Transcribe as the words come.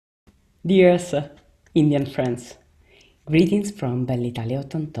Dears Indian friends, greetings from Bell'Italia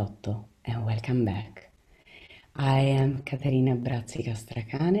 88 and welcome back. I am Caterina Brazzi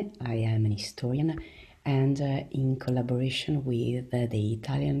Castracane, I am an historian and in collaboration with the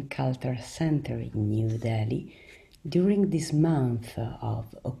Italian Cultural Center in New Delhi, during this month of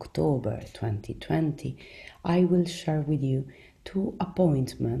October 2020, I will share with you two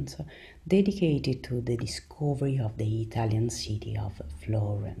appointments dedicated to the discovery of the Italian city of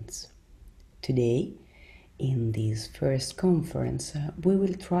Florence. Today, in this first conference, we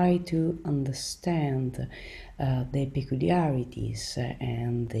will try to understand the peculiarities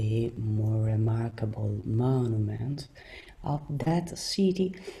and the more remarkable monuments of that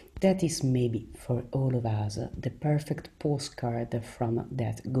city that is maybe for all of us the perfect postcard from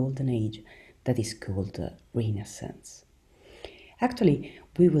that golden age that is called Renaissance. Actually,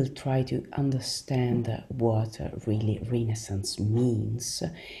 we will try to understand what really Renaissance means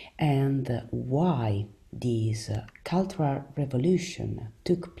and why this cultural revolution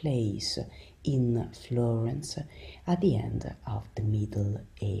took place in Florence at the end of the Middle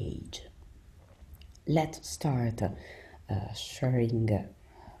Age. Let's start sharing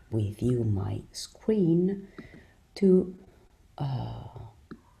with you my screen to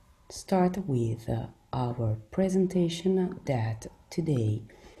start with our presentation that today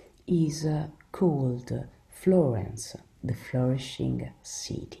is called Florence, the Flourishing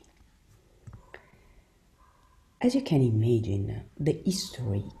City. As you can imagine, the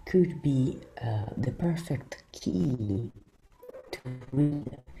history could be the perfect key to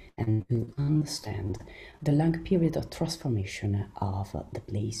read and to understand the long period of transformation of the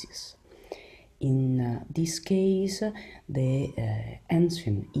places. In this case, the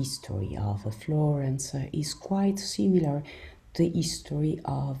ancient history of Florence is quite similar to the history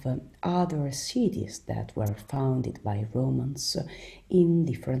of other cities that were founded by Romans in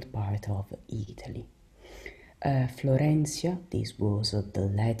different parts of Italy. Florencia, this was the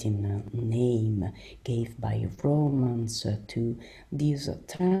Latin name given by Romans to this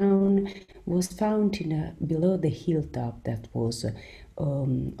town, was found below the hilltop that was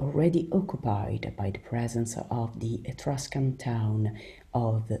already occupied by the presence of the Etruscan town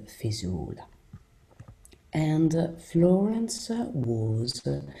of Fesula. And Florence was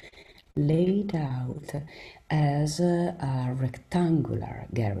laid out as a rectangular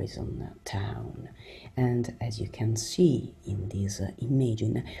garrison town, and as you can see in this image,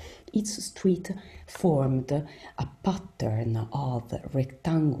 its street formed a pattern of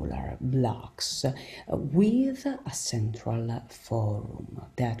rectangular blocks with a central forum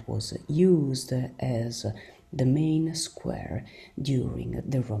that was used as the main square during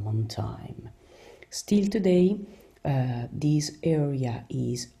the Roman time. Still today, this area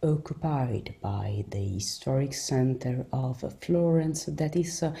is occupied by the historic center of Florence that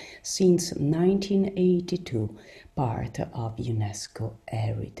is since 1982 part of UNESCO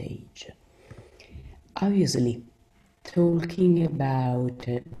heritage. Obviously, talking about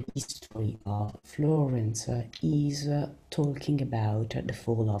the history of Florence is talking about the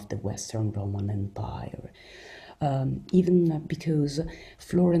fall of the Western Roman Empire. Even because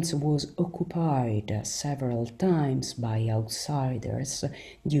Florence was occupied several times by outsiders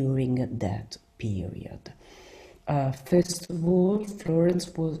during that period. First of all, Florence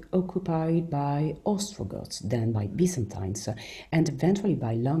was occupied by Ostrogoths, then by Byzantines, and eventually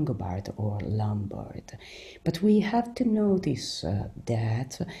by Longobard or Lombard. But we have to notice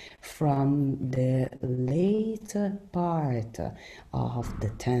that from the late part of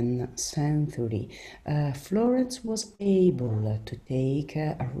the 10th century, Florence was able to take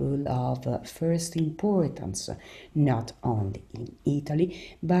a role of first importance, not only in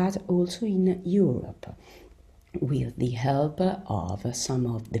Italy, but also in Europe, with the help of some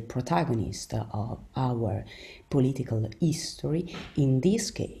of the protagonists of our political history, in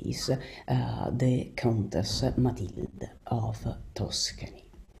this case, the Countess Matilde of Tuscany.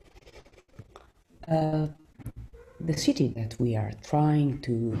 The city that we are trying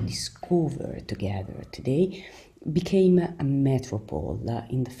to discover together today became a metropole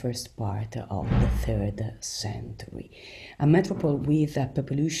in the first part of the 3rd century. A metropole with a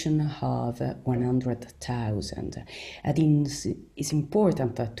population of 100,000. And it's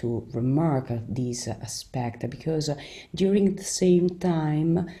important to remark this aspect because during the same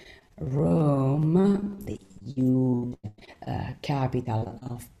time, Rome, the huge capital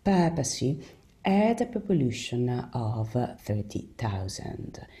of papacy, had a population of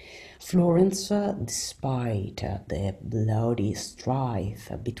 30,000. Florence, despite the bloody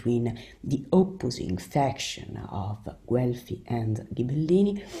strife between the opposing faction of Guelfi and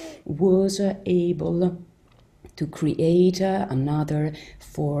Ghibellini, was able to create another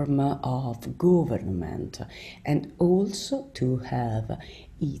form of government, and also to have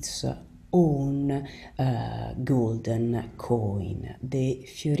its own golden coin, the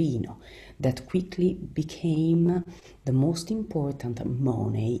fiorino, that quickly became the most important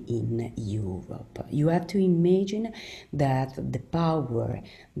money in Europe. You have to imagine that the power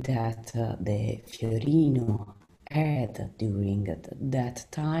that the fiorino had during that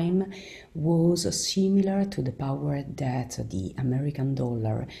time was similar to the power that the American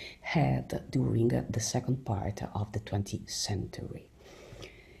dollar had during the second part of the 20th century.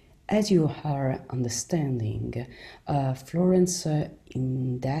 As you are understanding, Florence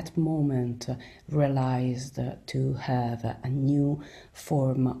in that moment realized to have a new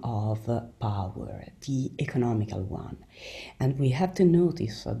form of power, the economical one. And we have to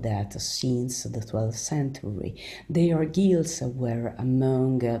notice that since the 12th century, their guilds were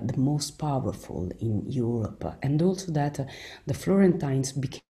among the most powerful in Europe, and also that the Florentines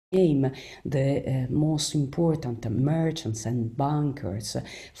became the most important merchants and bankers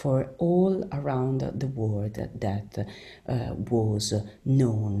for all around the world that was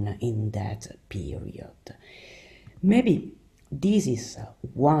known in that period. Maybe this is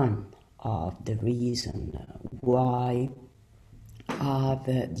one of the reasons why at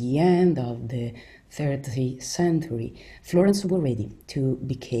the end of the 30th century, Florence was ready to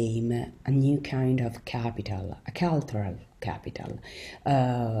become a new kind of capital, a cultural capital,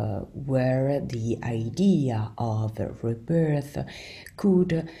 where the idea of rebirth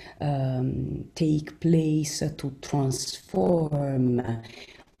could take place to transform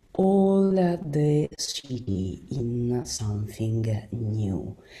all the city in something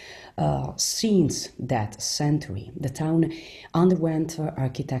new. Since that century, the town underwent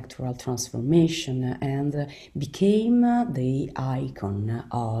architectural transformation and became the icon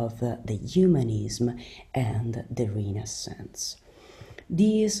of the humanism and the Renaissance.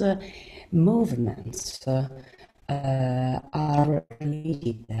 These movements are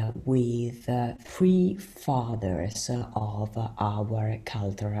related with three fathers of our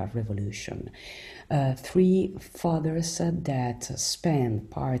cultural revolution. Three fathers that spent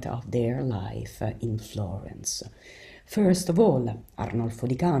part of their life in Florence. First of all, Arnolfo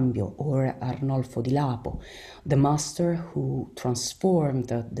di Cambio or Arnolfo di Lapo, the master who transformed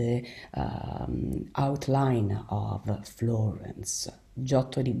the outline of Florence.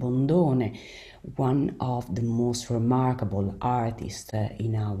 Giotto di Bondone, one of the most remarkable artists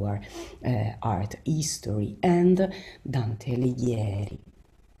in our art history, and Dante Alighieri,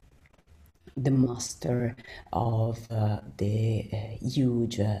 the master of the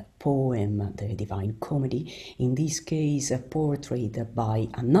huge poem, the Divine Comedy, in this case portrayed by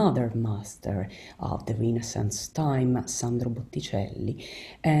another master of the Renaissance time, Sandro Botticelli,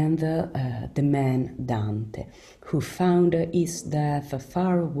 and the man Dante, who found his death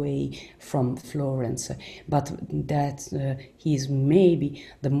far away from Florence, but that he is maybe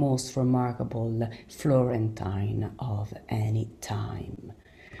the most remarkable Florentine of any time.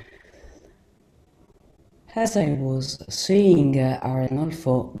 As I was saying,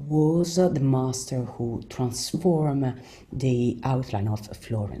 Arnolfo was the master who transformed the outline of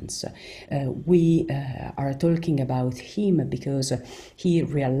Florence. We are talking about him because he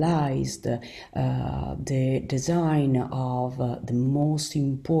realized the design of the most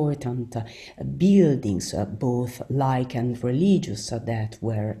important buildings, both laic and religious, that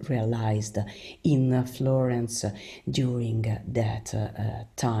were realized in Florence during that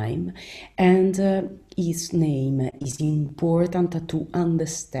time. And his name is important to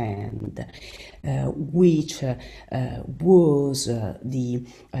understand which was the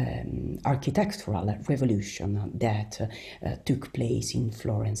architectural revolution that took place in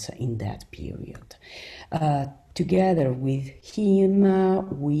Florence in that period. Together with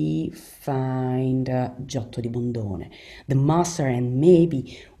him, we find Giotto di Bondone, the master and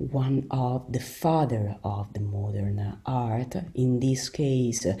maybe one of the father of the modern art. In this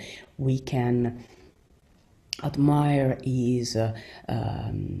case, we can admire his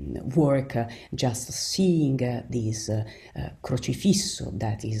work just seeing this Crocifisso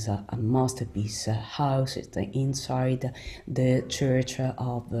that is a masterpiece housed inside the church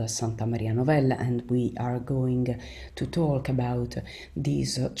of Santa Maria Novella, and we are going to talk about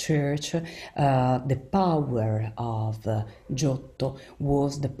this church. The power of Giotto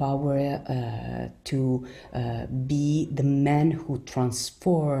was the power to be the man who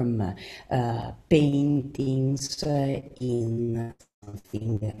transformed painting in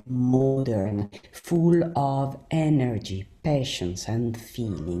something modern, full of energy, passions and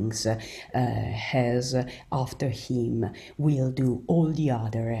feelings, as after him will do all the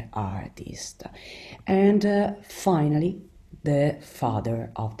other artists. And finally, the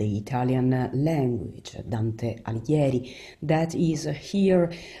father of the Italian language, Dante Alighieri, that is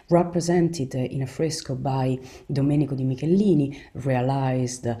here represented in a fresco by Domenico di Michelini,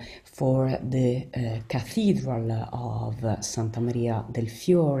 realized for the Cathedral of Santa Maria del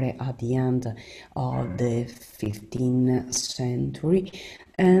Fiore at the end of the 15th century.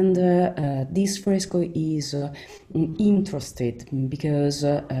 And this fresco is interested because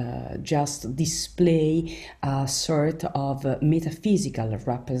just display a sort of metaphysical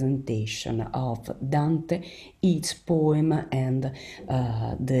representation of Dante, its poem, and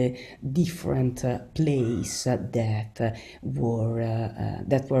the different plays that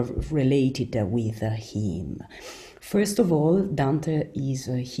were related with him. First of all, Dante is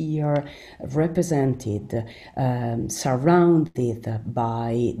here represented, surrounded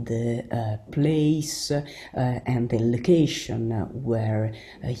by the place and the location where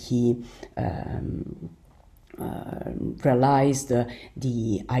he realized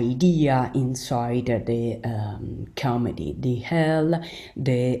the idea inside the comedy, the hell,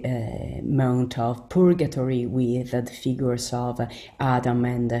 the mount of purgatory with the figures of Adam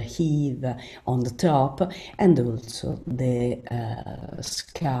and Eve on the top, and also the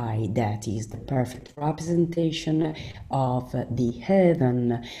sky that is the perfect representation of the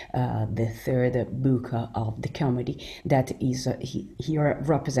heaven, the third book of the comedy, that is here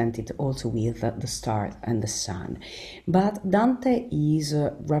represented also with the stars and the sun. But Dante is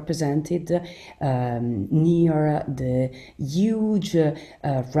represented near the huge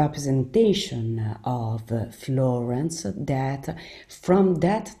representation of Florence that from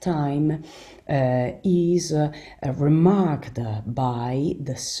that time is remarked by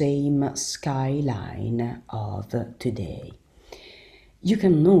the same skyline of today. You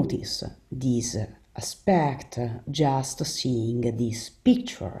can notice this aspect just seeing this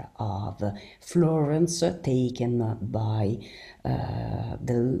picture of Florence taken by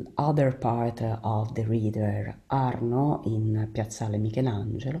the other part of the reader Arno in Piazzale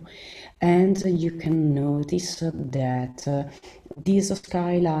Michelangelo, and you can notice that this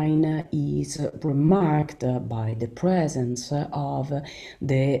skyline is remarked by the presence of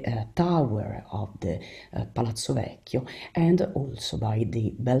the tower of the Palazzo Vecchio and also by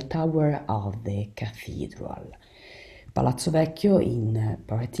the bell tower of the cathedral. Palazzo Vecchio in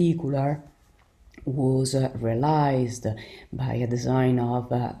particular was realized by a design of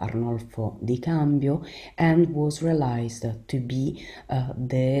Arnolfo di Cambio and was realized to be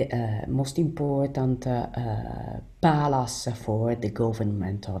the most important palace for the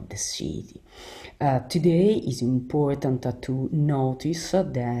government of the city. Today is important to notice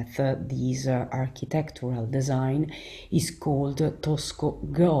that this architectural design is called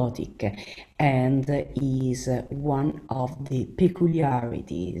Tosco-Gothic and is one of the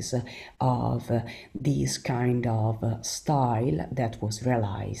peculiarities of this kind of style that was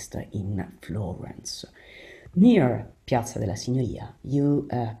realized in Florence. Near Piazza della Signoria, you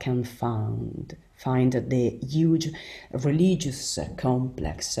can find the huge religious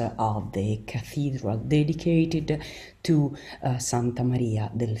complex of the cathedral dedicated to Santa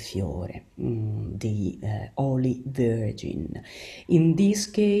Maria del Fiore, the Holy Virgin. In this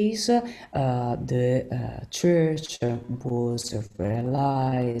case, the church was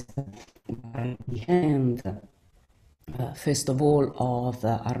realized by the hand first of all of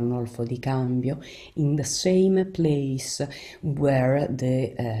Arnolfo di Cambio in the same place where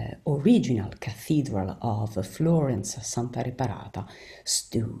the original cathedral of Florence, Santa Reparata,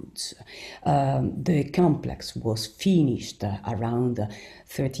 stood. The complex was finished around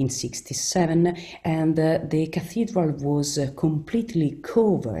 1367 and the cathedral was completely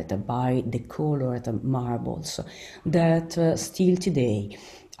covered by the colored marbles that still today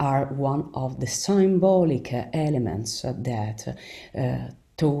are one of the symbolic elements that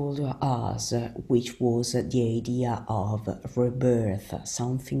told us which was the idea of rebirth,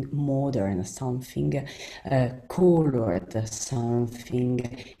 something modern, something colored,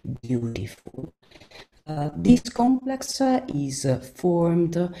 something beautiful. This complex is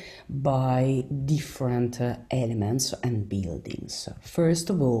formed by different elements and buildings.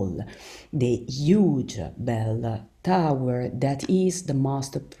 First of all, the huge bell tower that is the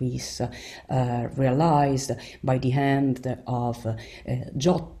masterpiece realized by the hand of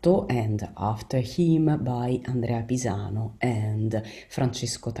Giotto and after him by Andrea Pisano and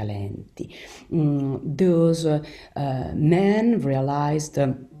Francesco Talenti. Those men realized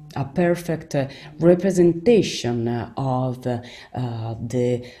a perfect representation of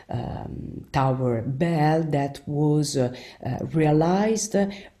the tower bell that was realized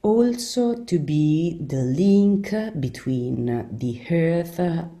also to be the link between the earth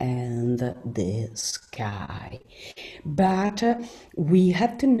and the sky. But we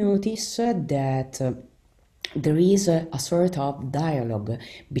have to notice that there is a sort of dialogue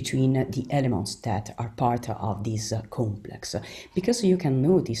between the elements that are part of this complex, because you can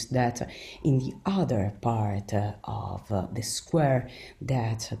notice that in the other part of the square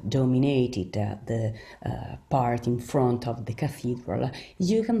that dominated the part in front of the cathedral,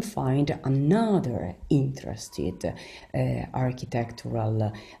 you can find another interested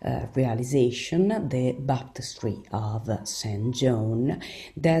architectural realization, the baptistry of St. John,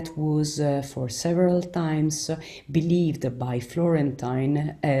 that was for several times believed by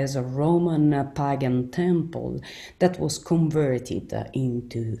Florentine as a Roman pagan temple that was converted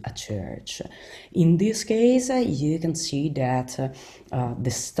into a church. In this case, you can see that the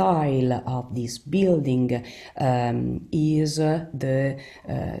style of this building is the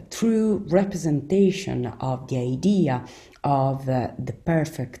true representation of the idea of the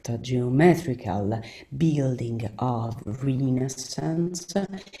perfect geometrical building of Renaissance,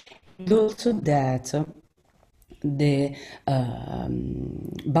 and also that the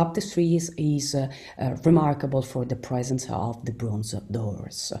baptistry is remarkable for the presence of the bronze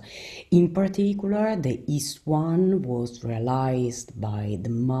doors. In particular, the east one was realized by the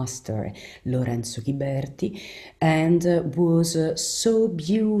master Lorenzo Ghiberti and was so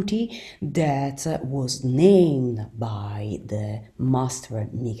beauty that was named by the master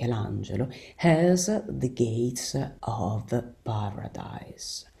Michelangelo as the gates of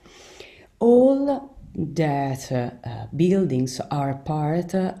paradise. All that buildings are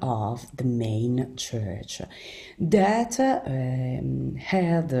part of the main church that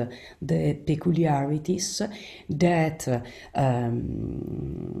had the peculiarities that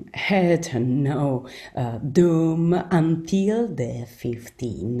had no dome until the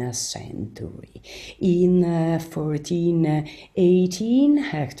 15th century. In 1418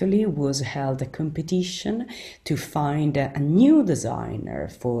 actually was held a competition to find a new designer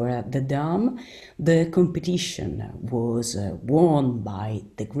for the dome. The competition was won by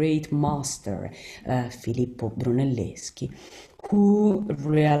the great master Filippo Brunelleschi, who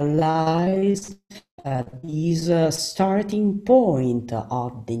realized this starting point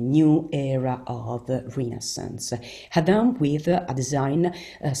of the new era of Renaissance, had done with a design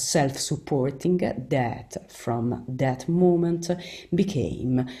self-supporting that from that moment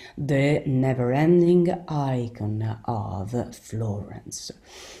became the never-ending icon of Florence.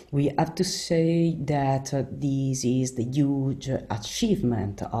 We have to say that this is the huge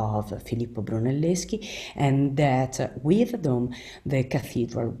achievement of Filippo Brunelleschi, and that with them the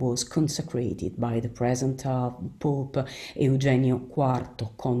cathedral was consecrated by the presence of Pope Eugenio IV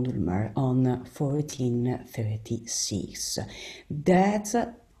Condulmer on 1436.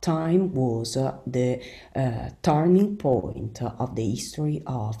 That time was the turning point of the history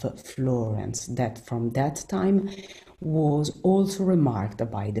of Florence, that from that time was also remarked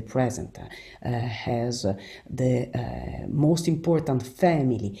by the present as the most important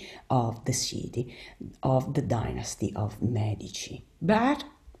family of the city, of the dynasty of Medici. But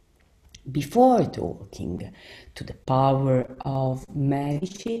before talking to the power of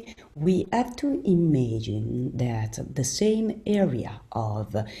Medici, we have to imagine that the same area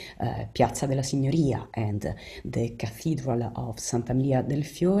of Piazza della Signoria and the Cathedral of Santa Maria del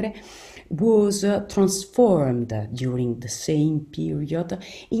Fiore was transformed during the same period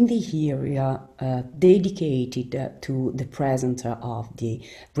in the area dedicated to the presence of the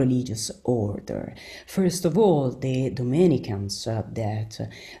religious order. First of all, the Dominicans that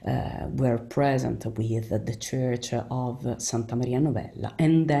were present with the Church of Santa Maria Novella,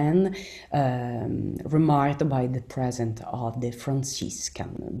 and then remarked by the presence of the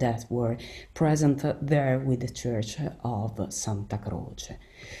Franciscans that were present there with the Church of Santa Croce.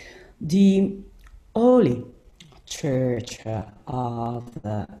 The Holy Church of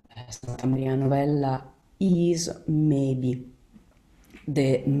Santa Maria Novella is maybe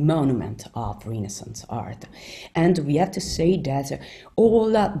the monument of Renaissance art, and we have to say that all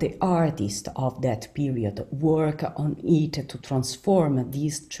the artists of that period work on it to transform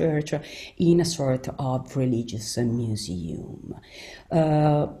this church in a sort of religious museum.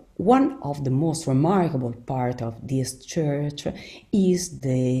 One of the most remarkable part of this church is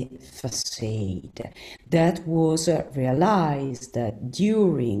the facade that was realized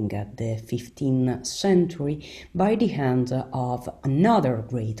during the 15th century by the hand of another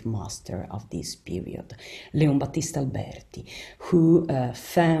great master of this period, Leon Battista Alberti, who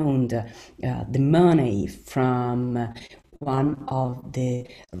found the money from one of the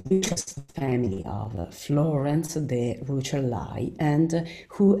richest family of Florence, the Rucellai, and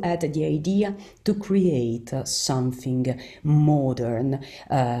who had the idea to create something modern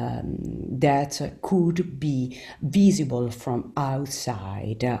that could be visible from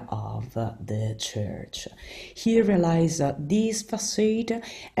outside of the church. He realized this facade,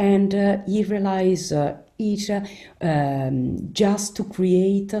 and he realized it just to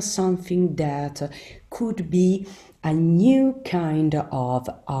create something that could be a new kind of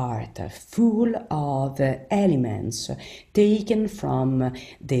art, full of elements taken from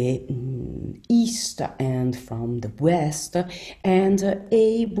the east and from the west, and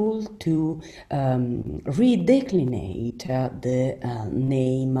able to redeclinate the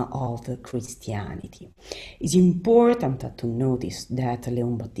name of Christianity. It's important to notice that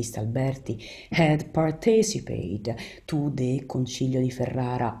Leon Battista Alberti had participated to the Concilio di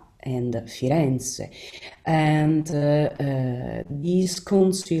Ferrara and Firenze, and this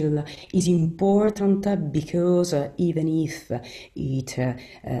council is important because even if it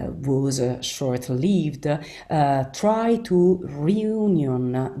was short-lived, try to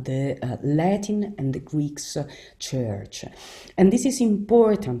reunion the Latin and the Greek church. And this is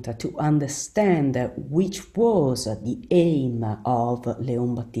important to understand which was the aim of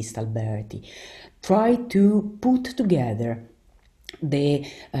Leon Battista Alberti. Try to put together the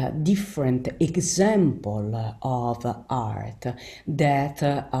different example of art that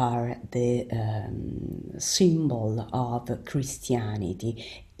are the symbol of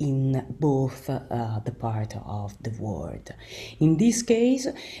Christianity in both the part of the world. In this case,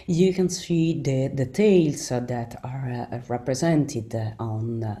 you can see the details that are represented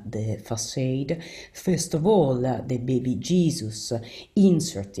on the facade. First of all, the baby Jesus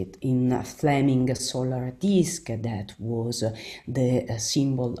inserted in a flaming solar disc that was the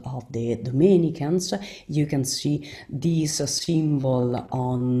symbol of the Dominicans. You can see this symbol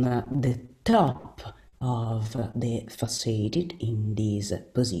on the top of the facade in this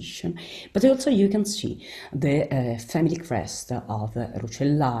position, but also you can see the family crest of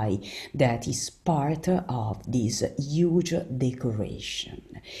Rucellai that is part of this huge decoration.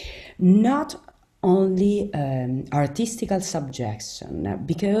 Not only artistical subjection,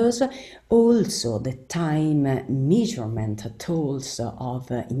 because also the time measurement tools of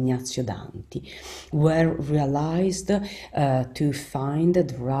Ignazio Danti were realized to find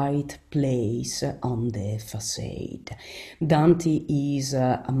the right place on the facade. Dante is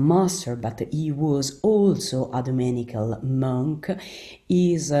a master, but he was also a Dominical monk.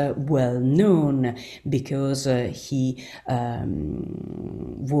 He is well known because he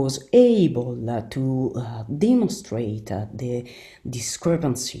was able to demonstrate the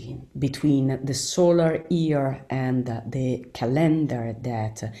discrepancy between the solar year and the calendar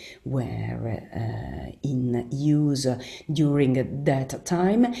that were in use during that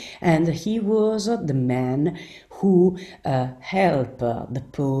time, and he was the man who helped the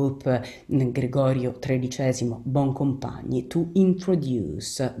Pope Gregorio XIII Boncompagni to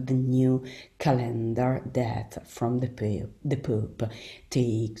introduce the new calendar that from the Pope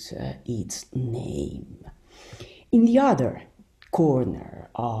takes its name. In the other corner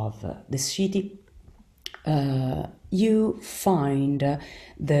of the city, you find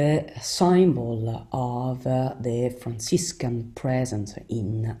the symbol of the Franciscan presence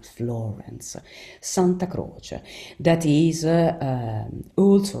in Florence, Santa Croce, that is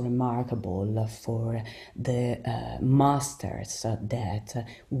also remarkable for the masters that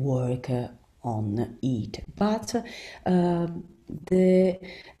work on it. But the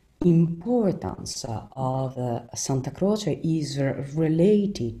importance of Santa Croce is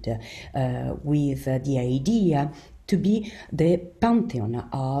related with the idea to be the pantheon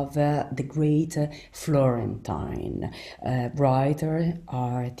of the great Florentine writer,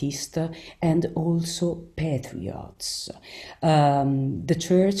 artist, and also patriots. The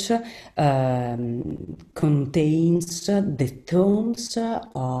church contains the tombs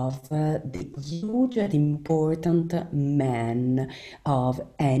of the huge and important men of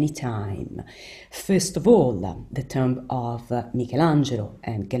any time. First of all, the tomb of Michelangelo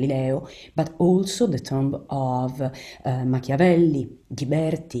and Galileo, but also the tomb of Machiavelli,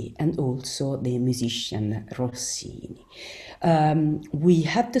 Ghiberti, and also the musician Rossini. We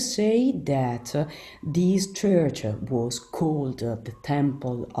have to say that this church was called the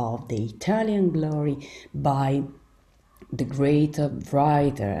Temple of the Italian Glory by the great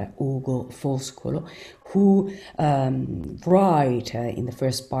writer Ugo Foscolo, who wrote in the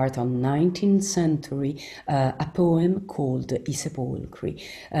first part of 19th century a poem called I Sepolcri,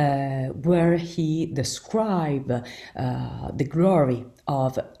 where he described the glory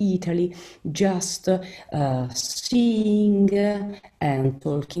of Italy, just seeing and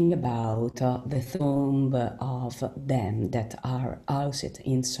talking about the tomb of them that are housed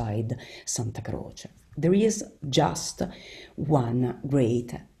inside Santa Croce. There is just one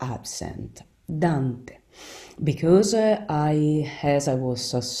great absent, Dante, because as I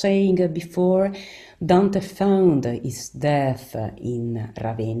was saying before, Dante found his death in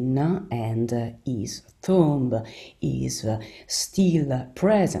Ravenna, and his tomb is still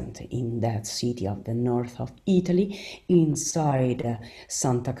present in that city of the north of Italy. Inside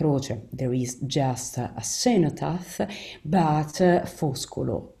Santa Croce there is just a cenotaph, but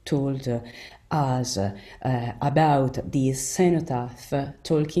Foscolo told us about this cenotaph,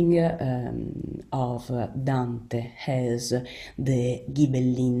 talking of Dante as the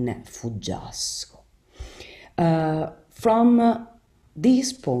Ghibellin Fuggiasco. From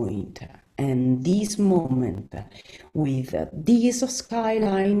this point and this moment, with this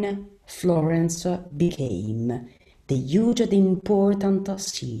skyline, Florence became the huge and important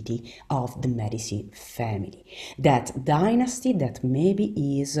city of the Medici family. That dynasty that maybe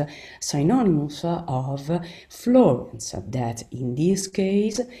is synonymous of Florence, that in this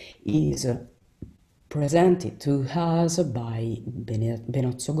case is presented to us by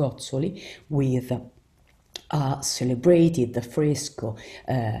Benozzo Gozzoli with a celebrated fresco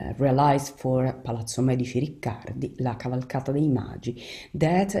realized for Palazzo Medici Riccardi, La Cavalcata dei Magi,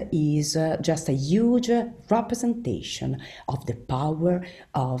 that is just a huge representation of the power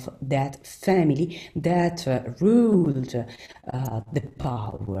of that family that ruled the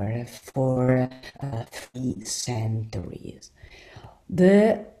power for 3 centuries.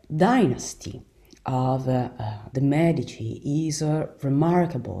 The dynasty of the Medici is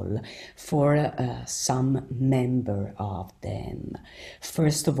remarkable for some member of them.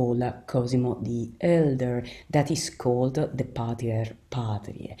 First of all, Cosimo the Elder, that is called the Pater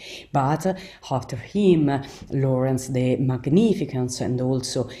Patriae, but after him Lawrence the Magnificent, and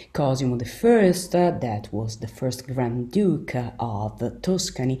also Cosimo I, that was the first Grand Duke of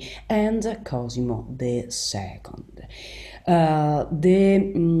Tuscany, and Cosimo II.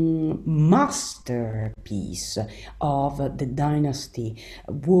 The masterpiece of the dynasty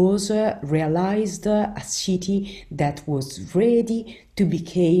was realized a city that was ready to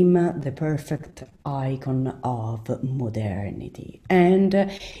become the perfect icon of modernity, and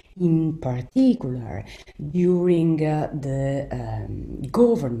in particular during the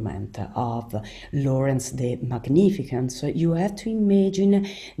government of Lawrence the Magnificent. You have to imagine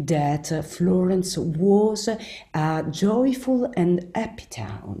that Florence was a joyful and happy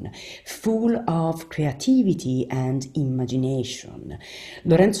town, full of creativity and imagination.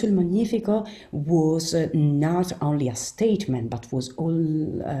 Lorenzo il Magnifico was not only a statesman, but was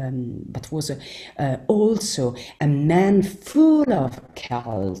also a man full of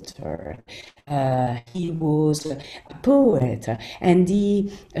culture. He was a poet, and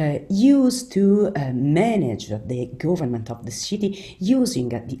he used to manage the government of the city using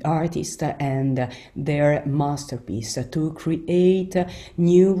the artists and their masterpiece to create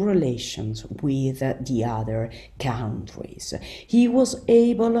new relations with the other countries. He was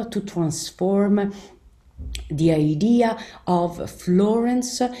able to transform the idea of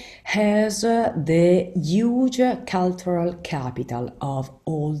Florence as the huge cultural capital of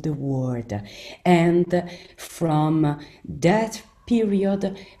all the world, and from that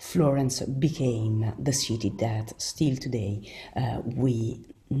period Florence became the city that still today we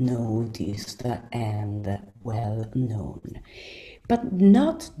noticed and well known. But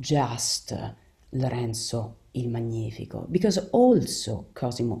not just Lorenzo il Magnifico, because also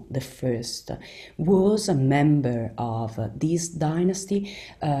Cosimo I was a member of this dynasty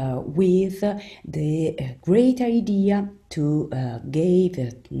with the great idea to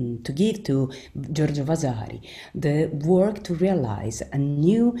give to Giorgio Vasari the work to realize a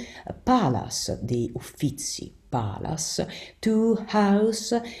new palace, the Uffizi Palace, to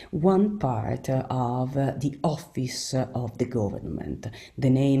house one part of the office of the government. The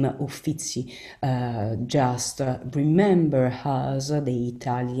name Uffizi just remember as the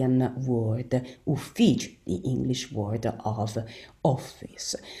Italian word ufficio, the English word of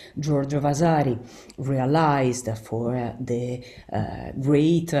office. Giorgio Vasari realized for the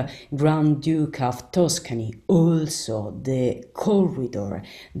great Grand Duke of Tuscany, also the corridor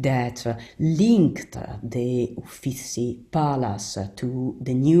that linked the Uffizi Palace to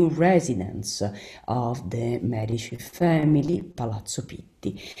the new residence of the Medici family, Palazzo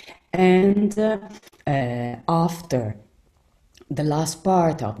Pitti. And after the last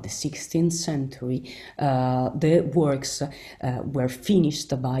part of the 16th century, the works were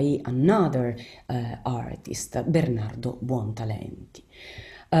finished by another artist, Bernardo Buontalenti.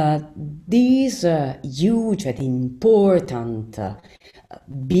 This huge and important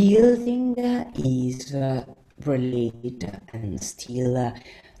building is related and still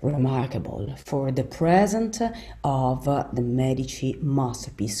remarkable for the presence of the Medici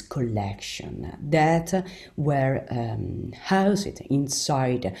masterpiece collection that were housed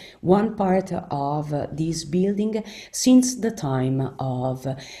inside one part of this building since the time of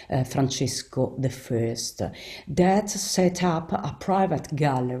Francesco I, that set up a private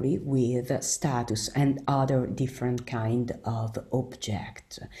gallery with statues and other different kind of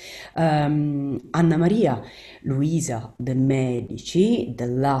objects. Anna Maria Luisa de' Medici, the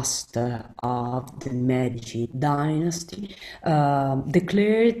last of the Medici dynasty,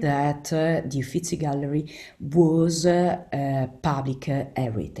 declared that the Uffizi Gallery was public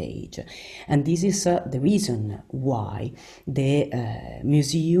heritage. And this is the reason why the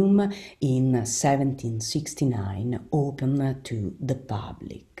museum in 1769 opened to the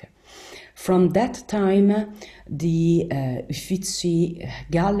public. From that time, the Uffizi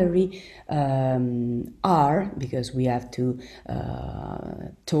Gallery are, because we have to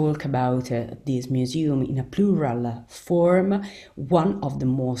talk about this museum in a plural form, one of the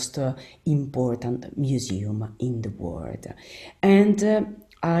most important museums in the world. And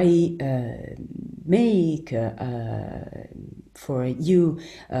I make for you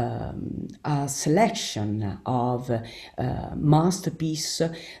a selection of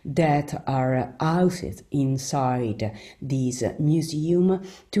masterpieces that are housed inside this museum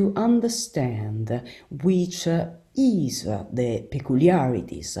to understand which is the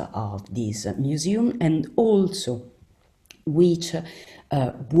peculiarities of this museum and also which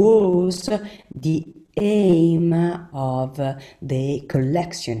was the aim of the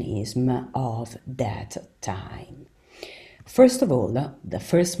collectionism of that time. First of all, the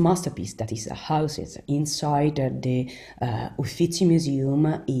first masterpiece that is housed inside the Uffizi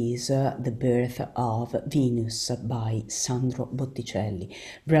Museum is The Birth of Venus by Sandro Botticelli,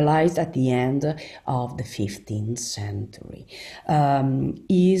 realized at the end of the 15th century.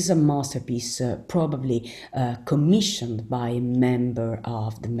 Is a masterpiece probably commissioned by a member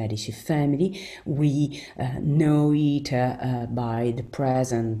of the Medici family. We know it by the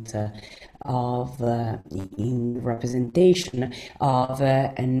present of in representation of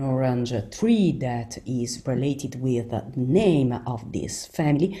an orange tree that is related with the name of this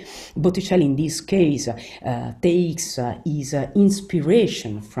family. Botticelli in this case takes his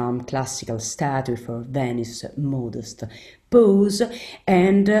inspiration from classical statue for Venus' modest pose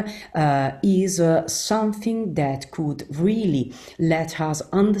and is something that could really let us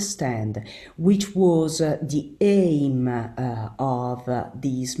understand which was the aim of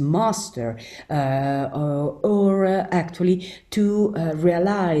this master or actually to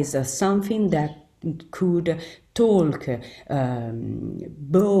realize something that could talk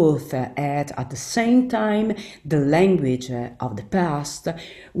both at the same time the language of the past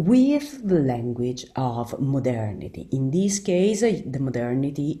with the language of modernity. In this case, the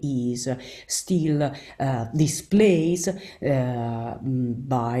modernity is still displayed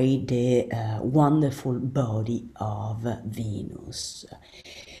by the wonderful body of Venus.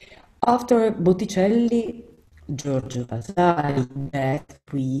 After Botticelli, Giorgio Vasari, that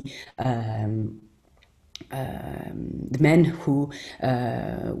we the man who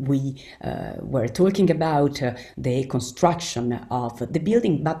we were talking about the construction of the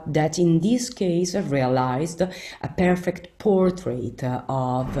building, but that in this case realized a perfect portrait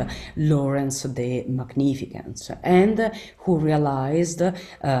of Florence the Magnificent, and who realized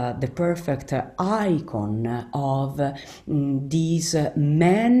the perfect icon of this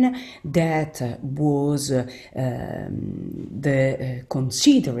man that was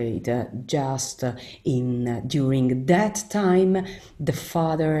considered just during that time the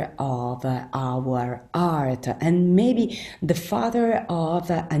father of our art, and maybe the father of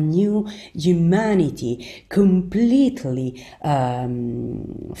a new humanity completely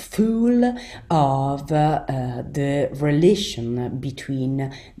full of the relation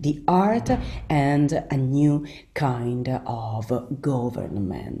between the art and a new kind of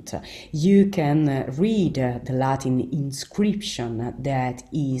government. You can read the Latin inscription that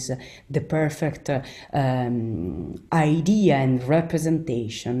is the perfect idea and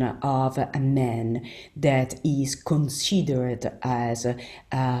representation of a man that is considered as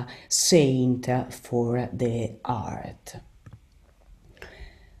a saint for the art.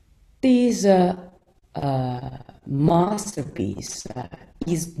 This masterpiece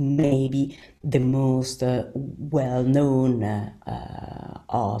is maybe the most well-known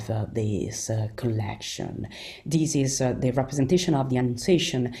of this collection. This is the representation of the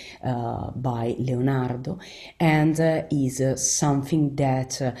Annunciation by Leonardo, and is something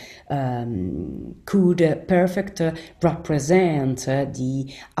that could perfectly represent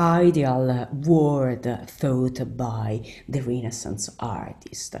the ideal world thought by the Renaissance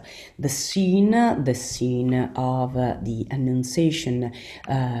artist. The scene of the Annunciation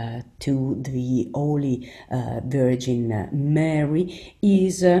to the Holy Virgin Mary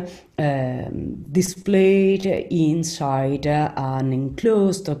is displayed inside an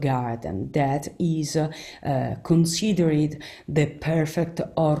enclosed garden that is considered the perfect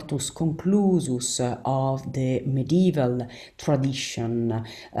hortus conclusus of the medieval tradition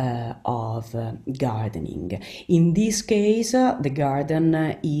of gardening. In this case, the garden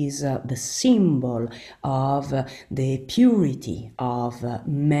is the symbol of the purity of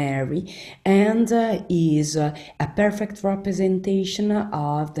Mary, and is a perfect representation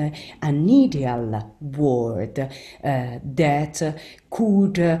of an ideal world that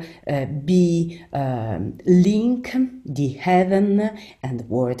could be link the heaven and the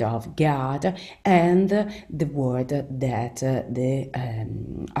word of God and the word that the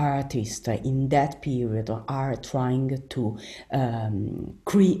artists in that period are trying to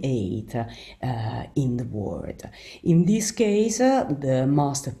create in the world. In this case, the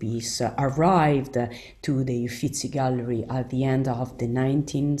masterpiece arrived to the Uffizi Gallery at the end of the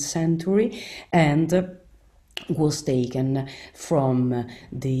 19th century and was taken from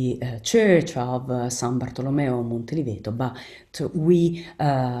the church of San Bartolomeo Monteliveto, but we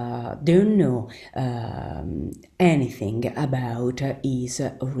don't know anything about his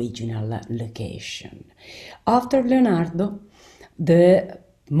original location. After Leonardo, the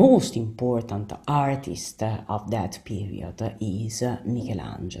most important artist of that period is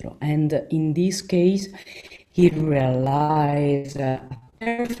Michelangelo, and in this case he realized a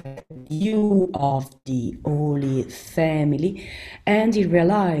perfect view of the Holy Family, and he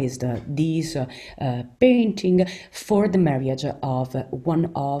realized this painting for the marriage of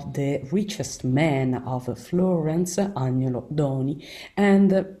one of the richest men of Florence, Agnolo Doni,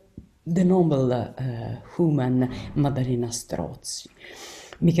 and the noble woman Maddalena Strozzi.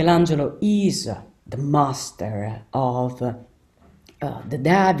 Michelangelo is the master of the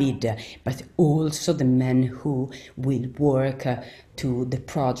David, but also the man who will work to the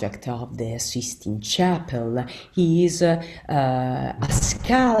project of the Sistine Chapel. He is a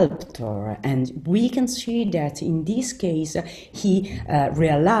sculptor, and we can see that in this case he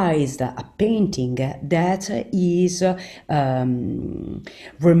realized a painting that is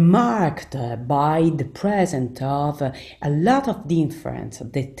remarked by the presence of a lot of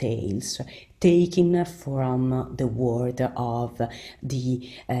different details taken from the world of the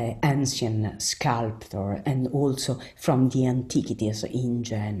ancient sculptor and also from the antiquities in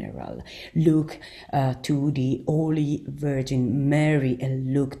general. Look to the Holy Virgin Mary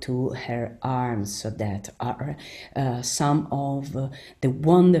and look to her arms that are some of the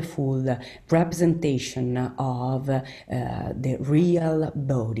wonderful representation of the real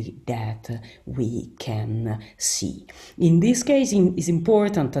body that we can see. In this case, it is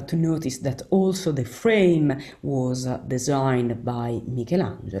important to notice that also the frame was designed by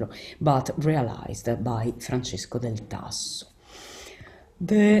Michelangelo, but realized by Francesco del Tasso.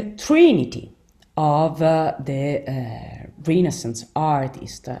 The Trinity of the Renaissance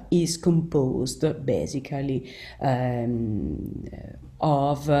artist is composed basically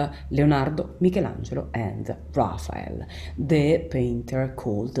of Leonardo, Michelangelo and Raphael, the painter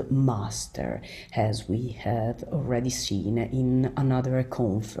called Master, as we have already seen in another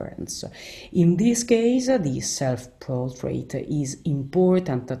conference. In this case, the self-portrait is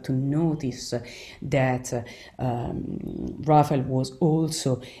important to notice that Raphael was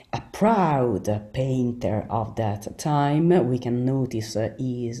also a proud painter of that time. We can notice it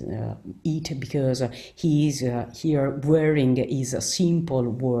because he is here wearing his simple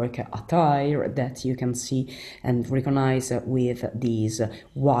work attire that you can see and recognize with this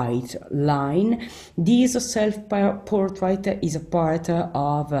white line. This self-portrait is a part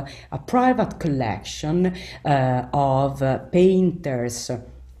of a private collection of painters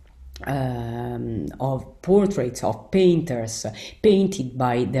of portraits of painters painted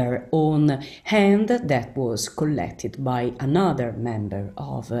by their own hand that was collected by another member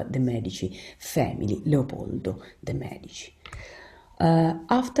of the Medici family, Leopoldo de' Medici.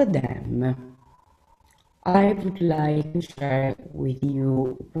 After them, I would like to share with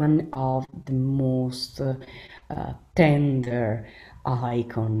you one of the most tender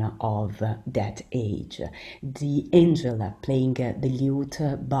icon of that age, the angel playing the lute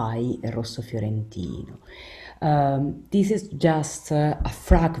by Rosso Fiorentino. This is just a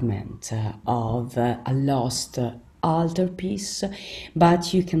fragment of a lost altarpiece,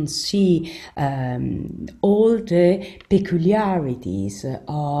 but you can see all the peculiarities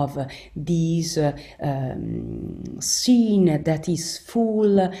of this scene that is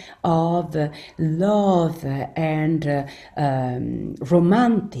full of love and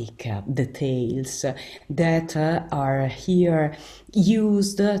romantic details that are here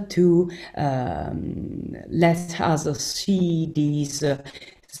used to let us see these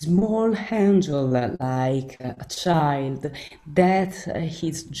small angel like a child that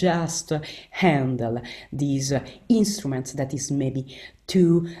he's just handle these instruments that is maybe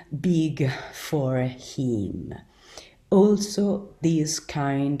too big for him. Also, this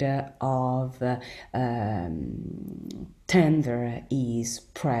kind of tender is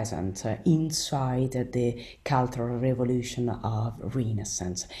present inside the cultural revolution of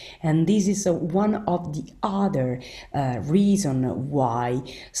Renaissance. And this is one of the other reasons why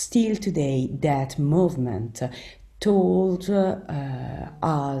still today that movement told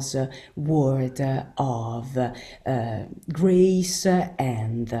us word of grace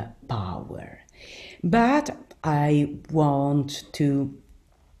and power. But I want to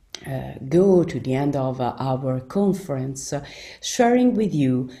go to the end of our conference sharing with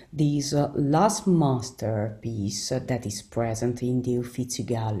you this last masterpiece that is present in the Uffizi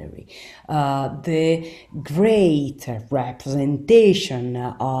Gallery, the great representation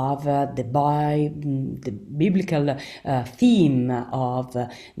of the biblical theme of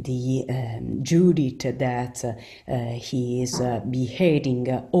the Judith that he is beheading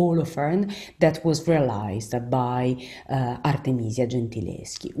Holofernes, that was realized by Artemisia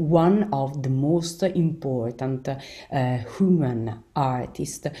Gentileschi, one of the most important human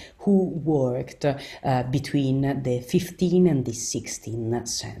artists who worked between the 15th and the 16th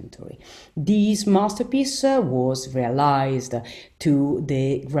century. This masterpiece was realized to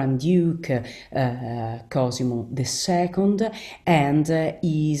the Grand Duke Cosimo II and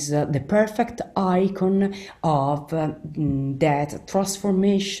is the perfect icon of that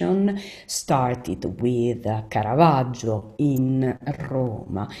transformation started with Caravaggio in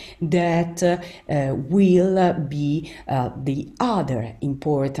Rome, that will be the other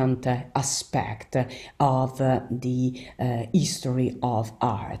important aspect of the history of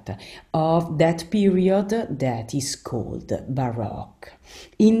art of that period that is called Baroque.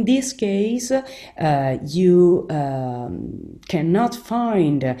 In this case, you cannot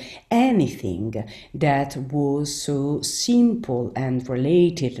find anything that was so simple and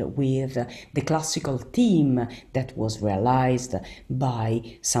related with the classical theme that was realized by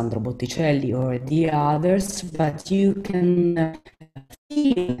Sandro Botticelli or the others, but you can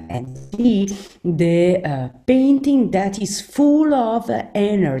feel and see the painting that is full of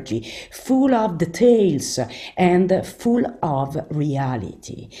energy, full of details, and full of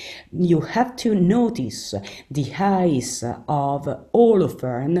reality. You have to notice the eyes of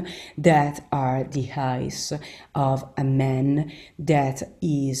Holofernes that are the eyes of a man that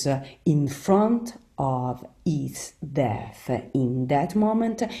is in front of his death in that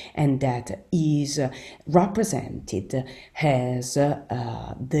moment, and that is represented as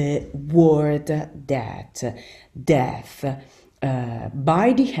the word that death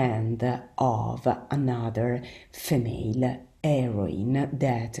by the hand of another female heroine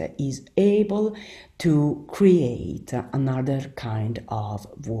that is able to create another kind of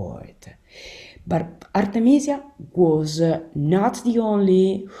word. But Artemisia was not the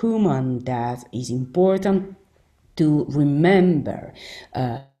only human that is important to remember,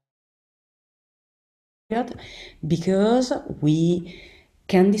 because we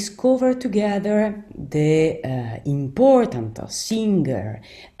can discover together the important singer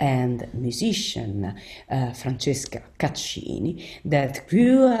and musician Francesca Caccini, that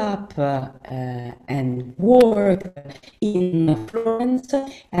grew up and worked in Florence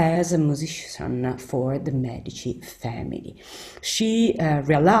as a musician for the Medici family. She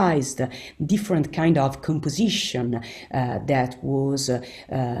realized different kind of composition that was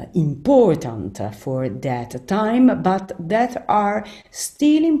important for that time, but that are still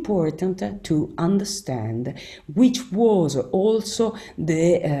still important to understand which was also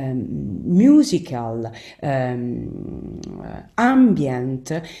the musical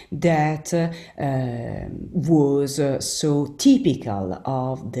ambient that was so typical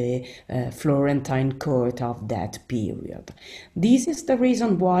of the Florentine court of that period. This is the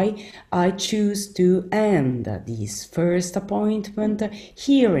reason why I choose to end this first appointment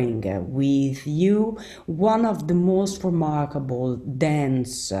hearing with you one of the most remarkable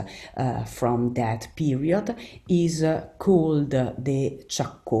dance from that period is called the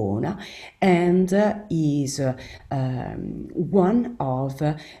Ciaccona and is one of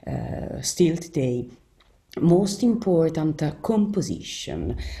still today most important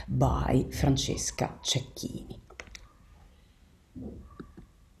composition by Francesca Cecchini.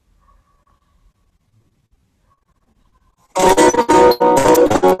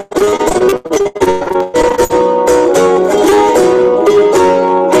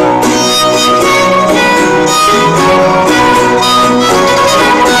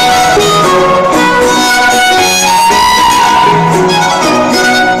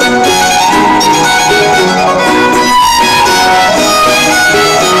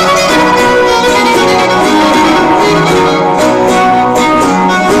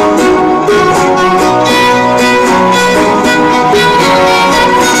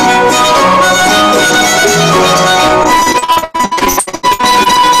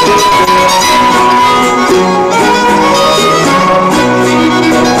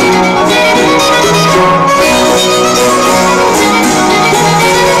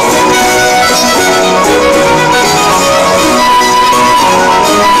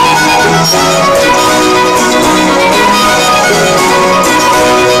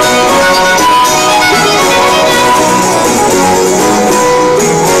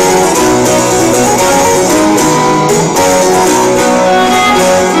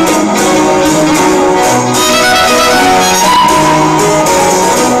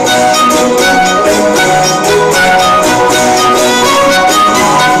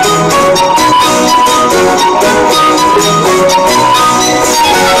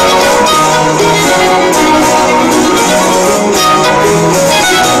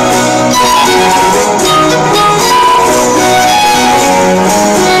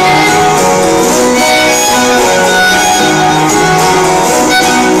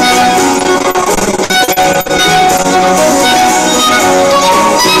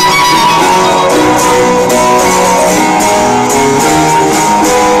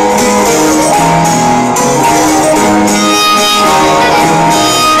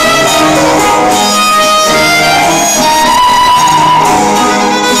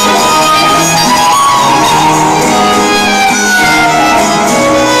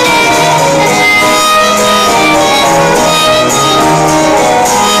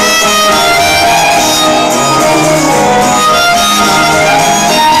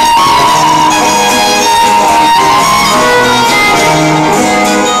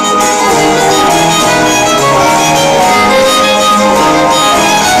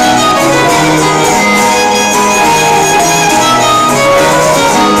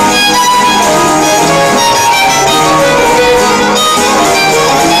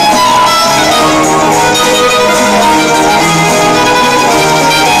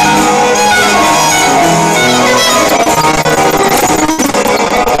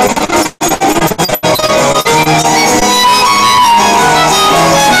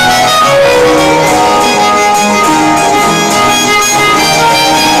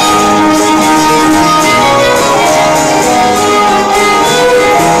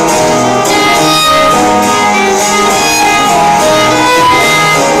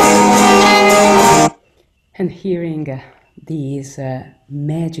 And hearing this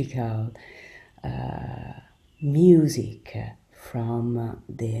magical music from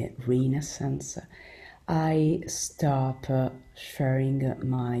the Renaissance, I stop sharing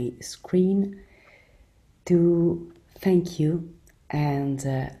my screen to thank you and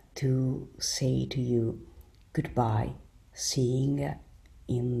to say to you goodbye, seeing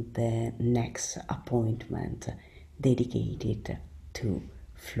in the next appointment dedicated to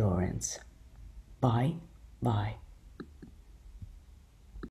Florence. Bye. Bye.